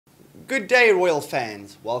Good day, royal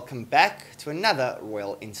fans. Welcome back to another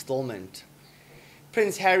royal installment.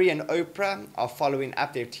 Prince Harry and Oprah are following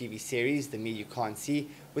up their TV series, The Me You Can't See,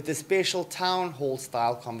 with a special town hall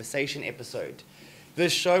style conversation episode.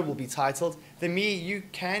 This show will be titled The Me You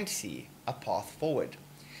Can't See, A Path Forward.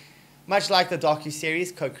 Much like the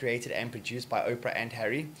docu-series co-created and produced by Oprah and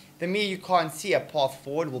Harry, The Me You Can't See, A Path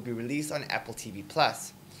Forward will be released on Apple TV+.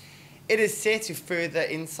 It is set to further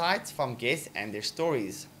insights from guests and their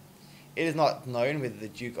stories. It is not known whether the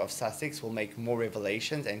Duke of Sussex will make more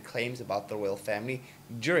revelations and claims about the royal family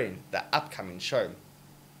during the upcoming show.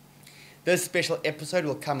 This special episode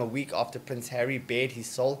will come a week after Prince Harry bared his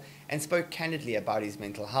soul and spoke candidly about his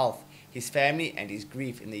mental health, his family and his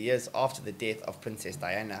grief in the years after the death of Princess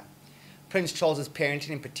Diana. Prince Charles's parenting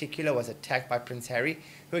in particular was attacked by Prince Harry,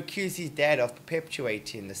 who accused his dad of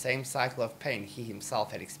perpetuating the same cycle of pain he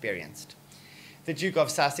himself had experienced. The Duke of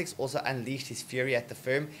Sussex also unleashed his fury at the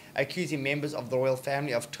firm, accusing members of the royal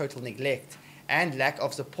family of total neglect and lack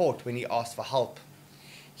of support when he asked for help.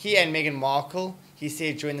 He and Meghan Markle, he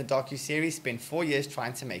said during the docu-series, spent 4 years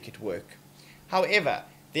trying to make it work. However,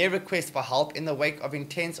 their requests for help in the wake of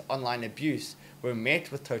intense online abuse were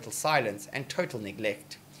met with total silence and total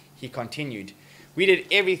neglect. He continued, "We did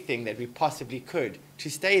everything that we possibly could to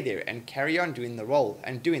stay there and carry on doing the role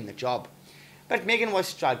and doing the job. But Meghan was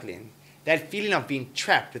struggling. That feeling of being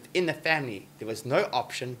trapped within the family, there was no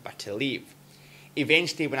option but to leave.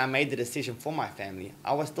 Eventually, when I made the decision for my family,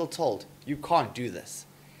 I was still told, you can't do this.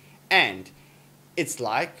 And it's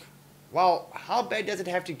like, well, how bad does it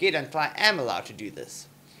have to get until I am allowed to do this?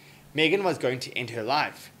 Meghan was going to end her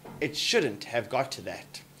life. It shouldn't have got to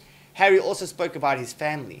that." Harry also spoke about his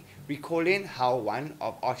family, recalling how one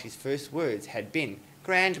of Archie's first words had been,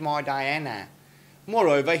 "Grandma Diana."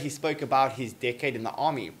 Moreover, he spoke about his decade in the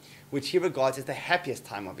army, which he regards as the happiest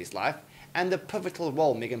time of his life, and the pivotal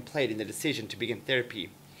role Meghan played in the decision to begin therapy.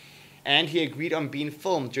 And he agreed on being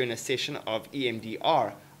filmed during a session of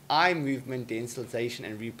EMDR, eye movement desensitization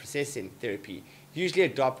and reprocessing therapy, usually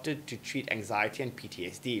adopted to treat anxiety and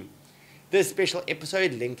PTSD. This special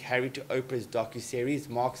episode linked Harry to Oprah's docu-series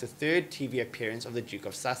marks the third TV appearance of the Duke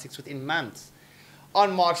of Sussex within months.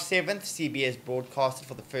 On March 7th, CBS broadcasted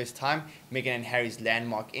for the first time Meghan and Harry's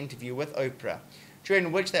landmark interview with Oprah,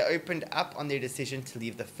 during which they opened up on their decision to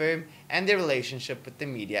leave the firm and their relationship with the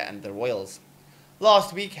media and the royals.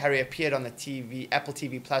 Last week, Harry appeared on the Apple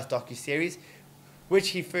TV Plus docu-series,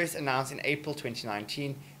 which he first announced in April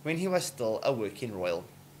 2019 when he was still a working royal.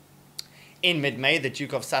 In mid-May, the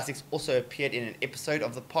Duke of Sussex also appeared in an episode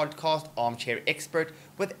of the podcast Armchair Expert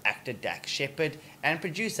with actor Dax Shepard and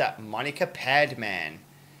producer Monica Padman.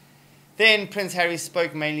 Then Prince Harry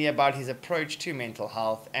spoke mainly about his approach to mental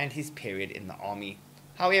health and his period in the army.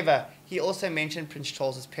 However, he also mentioned Prince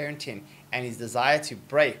Charles's parenting and his desire to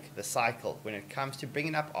break the cycle when it comes to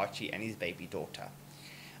bringing up Archie and his baby daughter.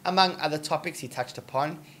 Among other topics he touched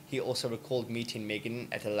upon, he also recalled meeting Meghan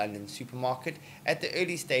at a London supermarket at the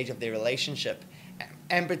early stage of their relationship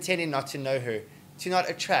and pretending not to know her to not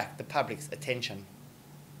attract the public's attention.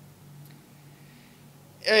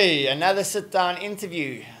 Hey, another sit-down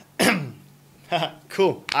interview.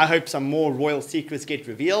 Cool. I hope some more royal secrets get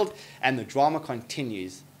revealed and the drama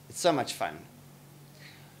continues. It's so much fun.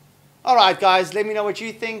 Alright guys, let me know what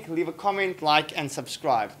you think. Leave a comment, like and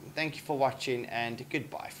subscribe. Thank you for watching and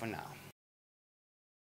goodbye for now.